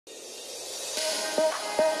Hey,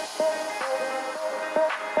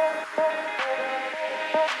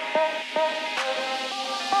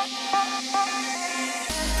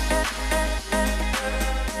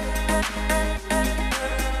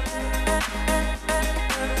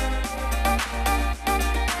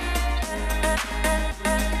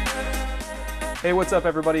 what's up,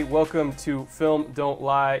 everybody? Welcome to Film Don't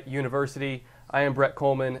Lie University. I am Brett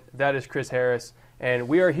Kollmann. That is Chris Harris. And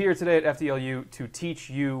we are here today at FDLU to teach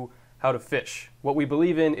you how to fish. What we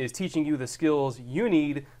believe in is teaching you the skills you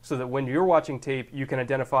need so that when you're watching tape, you can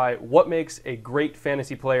identify what makes a great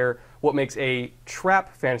fantasy player, what makes a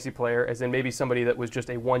trap fantasy player, as in maybe somebody that was just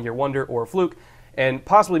a one-year wonder or a fluke, and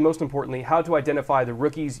possibly most importantly, how to identify the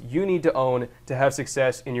rookies you need to own to have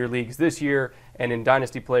success in your leagues this year and in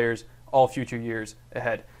dynasty players all future years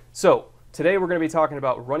ahead. So today we're going to be talking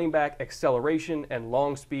about running back acceleration and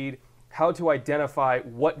long speed, how to identify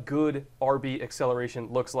what good RB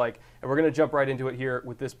acceleration looks like. And we're going to jump right into it here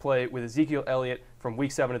with this play with Ezekiel Elliott from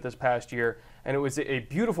week 7 of this past year. And it was a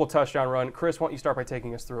beautiful touchdown run. Chris, why don't you start by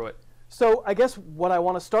taking us through it? So I guess what I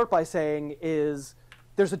want to start by saying is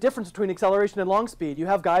there's a difference between acceleration and long speed. You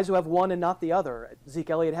have guys who have one and not the other. Zeke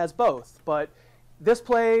Elliott has both. But this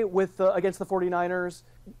play with against the 49ers,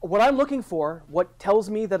 what I'm looking for, what tells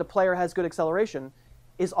me that a player has good acceleration,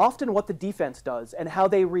 is often what the defense does and how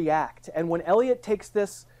they react. And when Elliott takes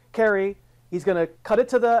this carry, he's going to cut it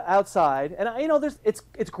to the outside. And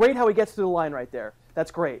it's great how he gets through the line right there.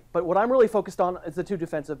 That's great. But what I'm really focused on is the two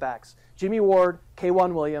defensive backs, Jimmy Ward,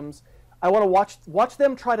 K'Wan Williams. I want to watch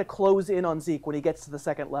them try to close in on Zeke when he gets to the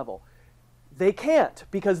second level. They can't,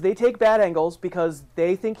 because they take bad angles because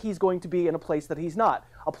they think he's going to be in a place that he's not,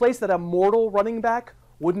 a place that a mortal running back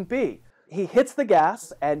wouldn't be. He hits the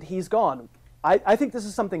gas and he's gone. I think this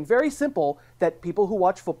is something very simple that people who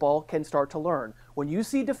watch football can start to learn. When you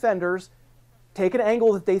see defenders take an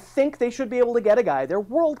angle that they think they should be able to get a guy, they're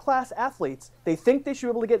world-class athletes, they think they should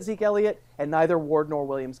be able to get Zeke Elliott, and neither Ward nor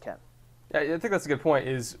Williams can. Yeah, I think that's a good point,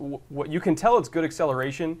 is what you can tell it's good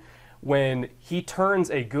acceleration when he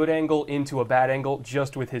turns a good angle into a bad angle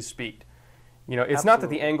just with his speed. You know, it's Absolutely. Not that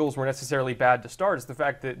the angles were necessarily bad to start, it's the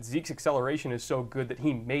fact that Zeke's acceleration is so good that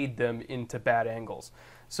he made them into bad angles.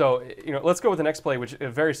 So, let's go with the next play, which is a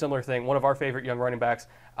very similar thing. One of our favorite young running backs,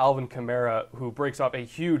 Alvin Kamara, who breaks off a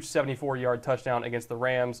huge 74-yard touchdown against the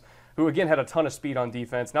Rams, who again had a ton of speed on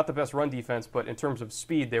defense. Not the best run defense, but in terms of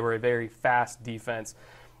speed, they were a very fast defense.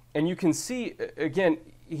 And you can see, again,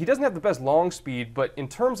 he doesn't have the best long speed, but in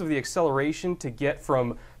terms of the acceleration to get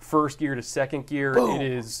from first gear to second gear, Boom. It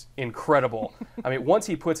is incredible. I mean, once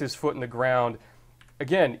he puts his foot in the ground,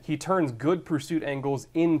 again, he turns good pursuit angles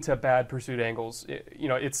into bad pursuit angles.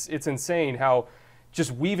 It's insane how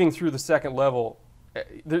just weaving through the second level,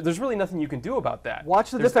 there's really nothing you can do about that.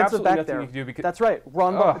 Watch the There's defensive back there. That's right.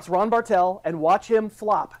 It's Ron Bartel, and watch him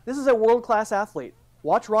flop. This is a world-class athlete.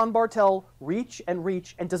 Watch Ron Bartel reach, and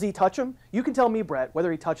does he touch him? You can tell me, Brett,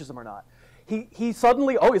 whether he touches him or not. He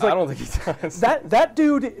suddenly, he's like, I don't think he does. That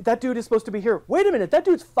dude is supposed to be here. Wait a minute, that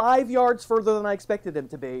dude's 5 yards further than I expected him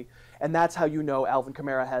to be. And that's how you know Alvin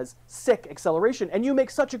Kamara has sick acceleration. And you make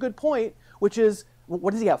such a good point, which is, what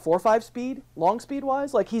does he have, 4.5 speed, long speed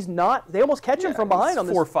wise? Like, he's not, they almost catch him from behind on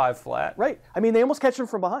this. 4.5 flat. Right. I mean, they almost catch him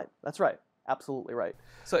from behind. That's right. Absolutely right.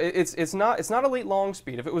 So it's not elite long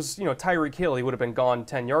speed. If it was Tyreek Hill, he would have been gone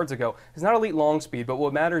 10 yards ago. It's not elite long speed, but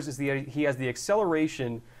what matters is he has the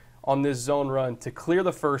acceleration on this zone run to clear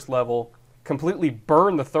the first level, completely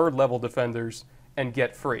burn the third level defenders, and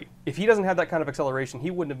get free. If he doesn't have that kind of acceleration,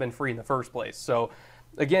 he wouldn't have been free in the first place. So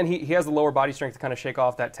again, he has the lower body strength to kind of shake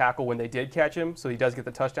off that tackle when they did catch him, so he does get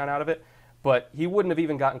the touchdown out of it. But he wouldn't have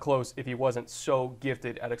even gotten close if he wasn't so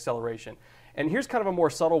gifted at acceleration. And here's kind of a more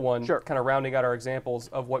subtle one, Sure. kind of rounding out our examples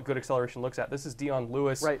of what good acceleration looks at. This is Dion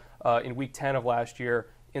Lewis Right. In week 10 of last year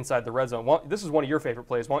inside the red zone. This is one of your favorite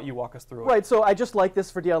plays. Why don't you walk us through it? Right, so I just like this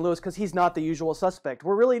for Dion Lewis because he's not the usual suspect.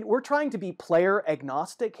 We're trying to be player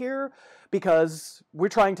agnostic here because we're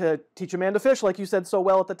trying to teach a man to fish, like you said so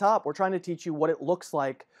well at the top. We're trying to teach you what it looks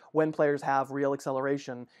like when players have real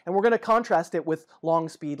acceleration. And we're going to contrast it with long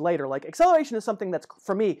speed later. Like, acceleration is something that's,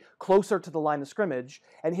 for me, closer to the line of scrimmage.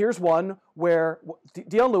 And here's one where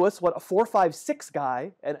Dion Lewis, a 4.56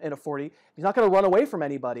 guy in a 40, he's not going to run away from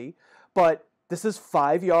anybody, but this is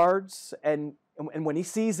 5 yards, and when he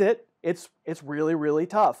sees it, it's really, really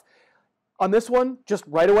tough. On this one, just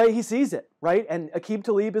right away he sees it, right? And Aqib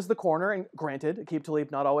Talib is the corner, and granted, Aqib Talib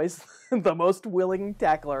not always the most willing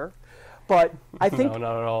tackler, but I think no,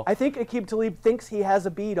 not at all. I think Aqib Talib thinks he has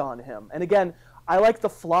a bead on him. And again, I like the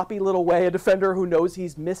floppy little way a defender who knows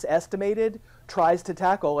he's misestimated tries to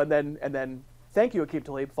tackle, and then thank you, Aqib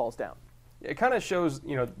Talib, falls down. it kind of shows,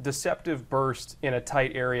 deceptive burst in a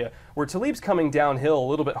tight area where Talib's coming downhill a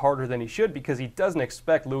little bit harder than he should because he doesn't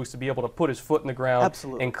expect Lewis to be able to put his foot in the ground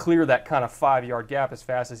Absolutely. and clear that kind of 5-yard gap as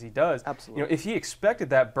fast as he does. Absolutely. If he expected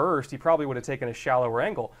that burst, he probably would have taken a shallower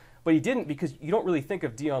angle. But he didn't, because you don't really think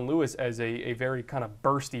of Dion Lewis as a very kind of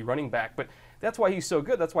bursty running back. But that's why he's so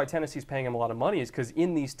good. That's why Tennessee's paying him a lot of money, is because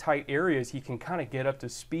in these tight areas, he can kind of get up to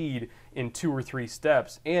speed in 2 or 3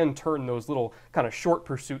 steps and turn those little kind of short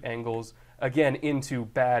pursuit angles, again, into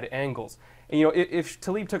bad angles. And, if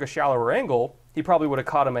Talib took a shallower angle, he probably would have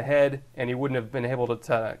caught him ahead, and he wouldn't have been able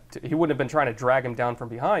he wouldn't have been trying to drag him down from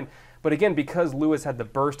behind. But again, because Lewis had the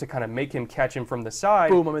burst to kind of make him catch him from the side,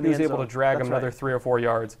 Boom, he was able to drag him another 3 or 4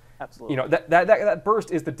 yards. Absolutely. That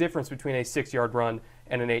burst is the difference between a 6-yard run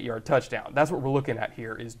and an 8-yard touchdown. That's what we're looking at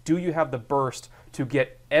here, is do you have the burst to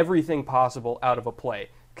get everything possible out of a play?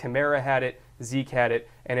 Kamara had it, Zeke had it,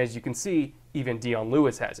 and as you can see, even Dion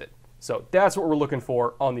Lewis has it. So that's what we're looking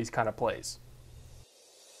for on these kind of plays.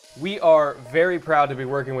 We are very proud to be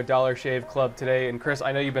working with Dollar Shave Club today. And Chris,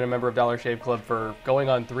 I know you've been a member of Dollar Shave Club for going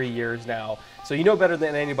on 3 years now. So you know better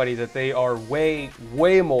than anybody that they are way,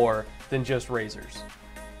 way more than just razors.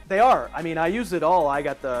 They are. I mean, I use it all. I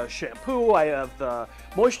got the shampoo, I have the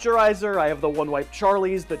moisturizer, I have the One Wipe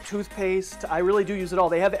Charlie's, the toothpaste. I really do use it all.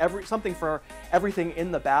 They have something for everything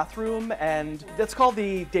in the bathroom, and that's called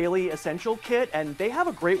the Daily Essential Kit, and they have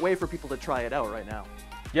a great way for people to try it out right now.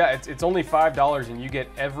 Yeah, it's only $5 and you get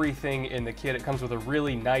everything in the kit. It comes with a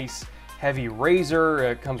really nice heavy razor,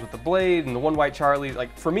 it comes with the blade and the One White Charlie.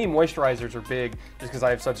 Like, for me, moisturizers are big just because I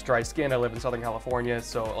have such dry skin. I live in Southern California,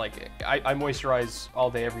 so like I moisturize all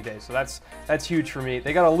day, every day. So that's huge for me.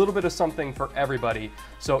 They got a little bit of something for everybody.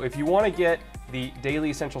 So if you want to get the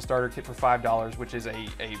Daily Essential Starter Kit for $5, which is a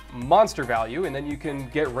monster value, and then you can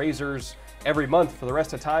get razors every month for the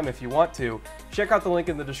rest of the time if you want to, check out the link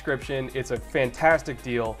in the description. It's a fantastic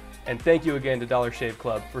deal, and thank you again to Dollar Shave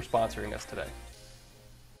Club for sponsoring us today.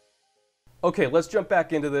 Okay, let's jump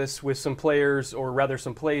back into this with some players, or rather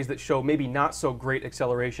some plays that show maybe not so great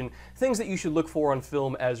acceleration, things that you should look for on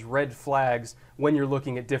film as red flags when you're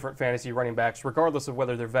looking at different fantasy running backs, regardless of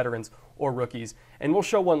whether they're veterans or rookies. And we'll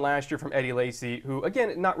show one last year from Eddie Lacy, who,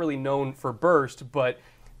 again, not really known for burst, but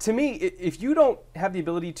to me, if you don't have the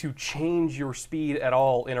ability to change your speed at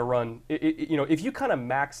all in a run, if you kind of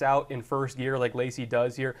max out in first gear like Lacy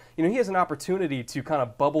does here, he has an opportunity to kind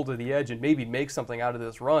of bubble to the edge and maybe make something out of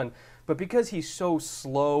this run. But because he's so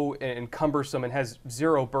slow and cumbersome and has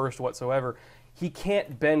zero burst whatsoever, he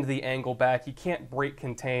can't bend the angle back. He can't break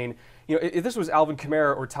contain. If this was Alvin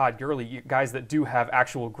Kamara or Todd Gurley, guys that do have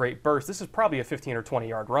actual great burst, this is probably a 15 or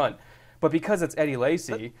 20-yard run. But because it's Eddie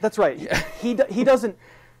Lacy... That's right. He doesn't...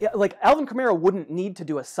 Like, Alvin Kamara wouldn't need to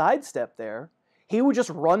do a sidestep there. He would just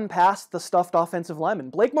run past the stuffed offensive lineman.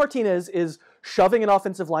 Blake Martinez is shoving an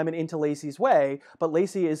offensive lineman into Lacy's way, but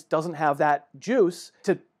Lacy doesn't have that juice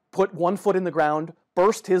to put one foot in the ground,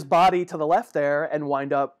 burst his body to the left there, and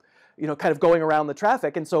wind up, kind of going around the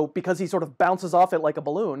traffic. And so because he sort of bounces off it like a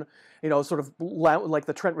balloon, sort of like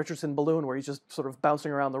the Trent Richardson balloon where he's just sort of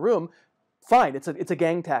bouncing around the room, fine, it's a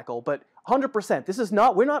gang tackle. But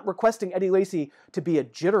 100%, we're not requesting Eddie Lacy to be a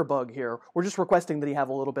jitterbug here. We're just requesting that he have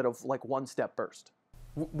a little bit of like one-step burst.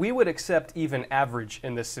 We would accept even average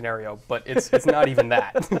in this scenario, but it's not even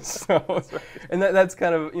that. And that's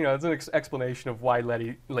kind of, it's an explanation of why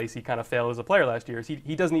Lacy kind of failed as a player last year. Is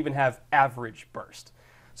he doesn't even have average burst.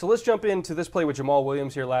 So let's jump into this play with Jamal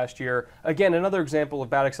Williams here last year. Again, another example of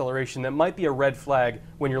bad acceleration that might be a red flag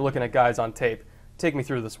when you're looking at guys on tape. Take me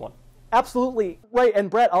through this one. Absolutely right. And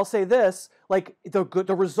Brett, I'll say this, like the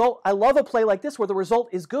result, I love a play like this where the result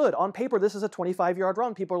is good. On paper, this is a 25-yard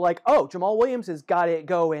run. People are like, oh, Jamal Williams has got it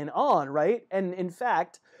going on, right? And in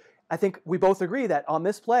fact, I think we both agree that on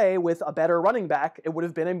this play with a better running back, it would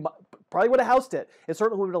have been probably would have housed it. It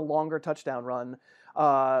certainly would have been a longer touchdown run.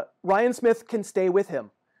 Ryan Smith can stay with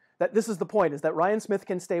him. This is the point, is that Ryan Smith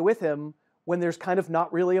can stay with him when there's kind of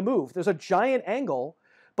not really a move. There's a giant angle,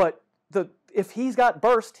 but if he's got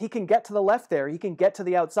burst, he can get to the left there. He can get to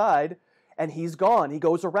the outside, and he's gone. He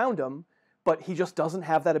goes around him, but he just doesn't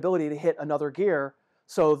have that ability to hit another gear,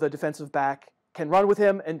 so the defensive back can run with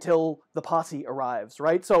him until the posse arrives,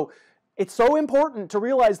 right? So it's so important to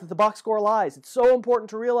realize that the box score lies. It's so important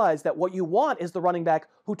to realize that what you want is the running back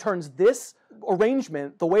who turns this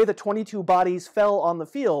arrangement, the way the 22 bodies fell on the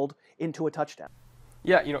field, into a touchdown.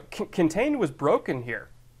 Yeah, contain was broken here.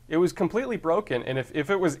 It was completely broken, and if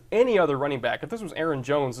it was any other running back, if this was Aaron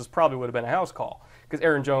Jones, this probably would have been a house call, because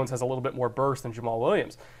Aaron Jones has a little bit more burst than Jamal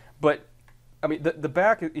Williams. But I mean, the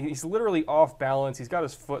back, he's literally off balance. He's got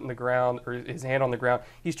his foot in the ground, or his hand on the ground.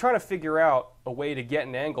 He's trying to figure out a way to get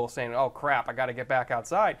an angle, saying, oh, crap, I got to get back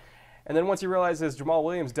outside. And then once he realizes Jamal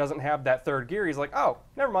Williams doesn't have that third gear, he's like, oh,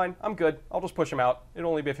 never mind, I'm good. I'll just push him out. It'll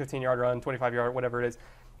only be a 15-yard run, 25-yard, whatever it is.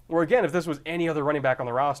 Or again, if this was any other running back on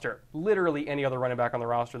the roster, literally any other running back on the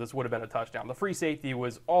roster, this would have been a touchdown. The free safety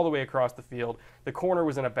was all the way across the field. The corner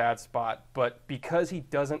was in a bad spot. But because he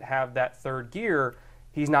doesn't have that third gear,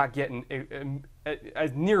 he's not getting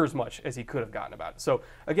as near as much as he could have gotten about it. So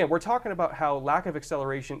again, we're talking about how lack of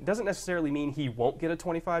acceleration doesn't necessarily mean he won't get a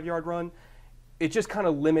 25-yard run. It just kind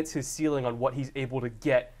of limits his ceiling on what he's able to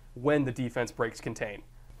get when the defense breaks contain.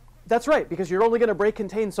 That's right, because you're only going to break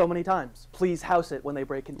contain so many times. Please house it when they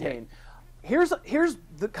break contain. Yeah. Here's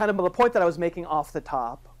the kind of the point that I was making off the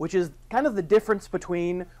top, which is kind of the difference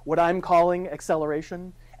between what I'm calling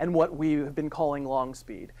acceleration and what we have been calling long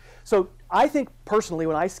speed. So I think personally,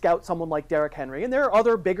 when I scout someone like Derrick Henry, and there are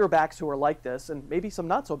other bigger backs who are like this, and maybe some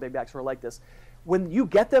not so big backs who are like this, when you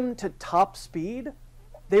get them to top speed,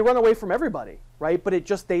 they run away from everybody, right? But it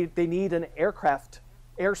just they need an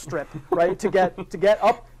airstrip, right, to get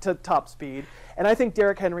up to top speed. And I think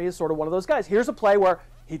Derrick Henry is sort of one of those guys. Here's a play where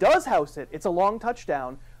he does house it. It's a long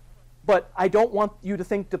touchdown. But I don't want you to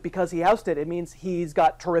think that because he housed it, it means he's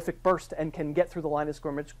got terrific burst and can get through the line of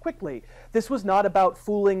scrimmage quickly. This was not about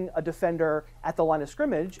fooling a defender at the line of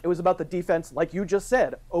scrimmage. It was about the defense, like you just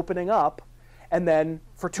said, opening up. And then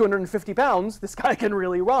for 250 pounds, this guy can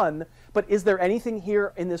really run. But is there anything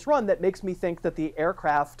here in this run that makes me think that the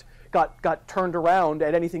aircraft got turned around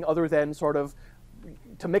at anything other than sort of,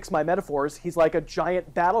 to mix my metaphors, he's like a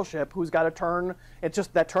giant battleship who's got to turn. It's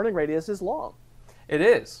just that turning radius is long. It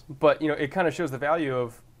is, but it kind of shows the value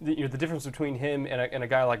of the difference between him and a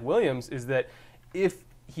guy like Williams is that if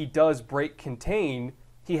he does break contain,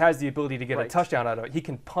 he has the ability to get a touchdown out of it. He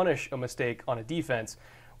can punish a mistake on a defense,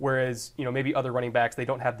 whereas maybe other running backs, they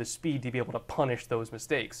don't have the speed to be able to punish those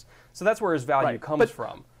mistakes. So that's where his value comes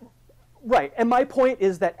from. Right, and my point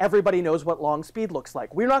is that everybody knows what long speed looks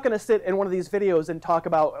like. We're not going to sit in one of these videos and talk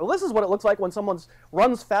about, well, this is what it looks like when someone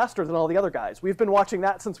runs faster than all the other guys. We've been watching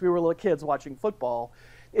that since we were little kids watching football.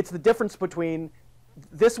 It's the difference between,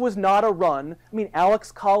 this was not a run. I mean,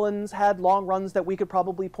 Alex Collins had long runs that we could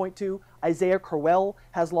probably point to. Isaiah Crowell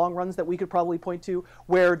has long runs that we could probably point to,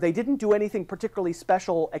 where they didn't do anything particularly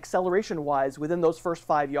special acceleration-wise within those first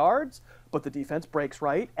 5 yards, but the defense breaks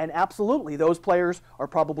right, and absolutely, those players are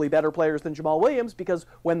probably better players than Jamal Williams because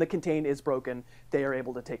when the contain is broken, they are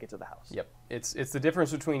able to take it to the house. Yep, it's the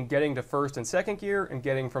difference between getting to first and second gear and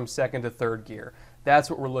getting from second to third gear.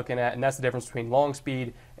 That's what we're looking at, and that's the difference between long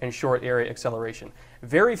speed and short area acceleration.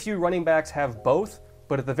 Very few running backs have both,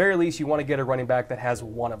 but at the very least, you want to get a running back that has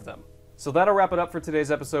one of them. So that'll wrap it up for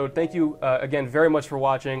today's episode. Thank you again very much for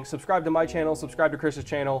watching. Subscribe to my channel, subscribe to Chris's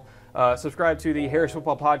channel, subscribe to the Harris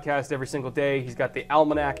Football Podcast every single day. He's got the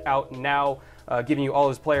Almanac out now, giving you all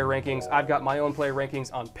his player rankings. I've got my own player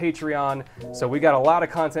rankings on Patreon. So we got a lot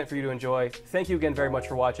of content for you to enjoy. Thank you again very much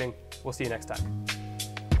for watching. We'll see you next time.